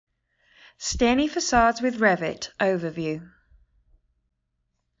Steni Facades with Revit Overview.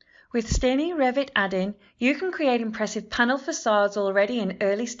 With Steni Revit add-in, you can create impressive panel facades already in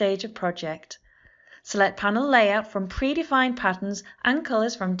early stage of project. Select panel layout from predefined patterns and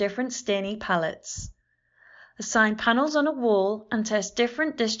colours from different Steni palettes. Assign panels on a wall and test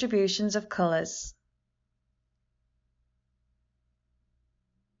different distributions of colours.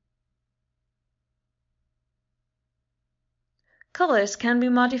 Colours can be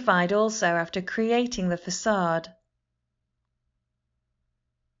modified also after creating the facade.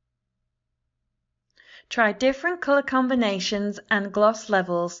 Try different colour combinations and gloss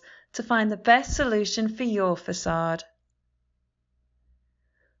levels to find the best solution for your facade.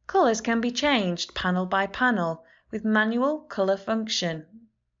 Colours can be changed panel by panel with manual colour function.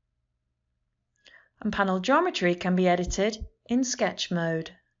 And panel geometry can be edited in sketch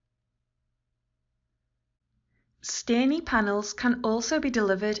mode. Steni panels can also be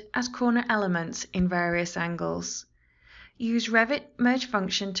delivered as corner elements in various angles. Use Revit Merge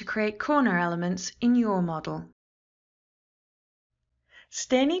function to create corner elements in your model.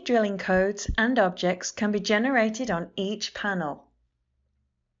 Steni drilling codes and objects can be generated on each panel.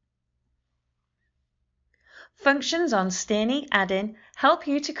 Functions on Steni add-in help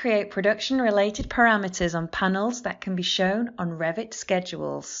you to create production-related parameters on panels that can be shown on Revit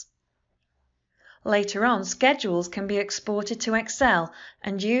schedules. Later on, schedules can be exported to Excel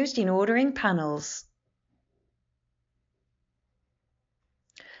and used in ordering panels.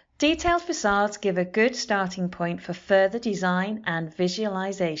 Detailed facades give a good starting point for further design and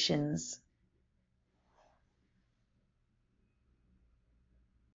visualizations.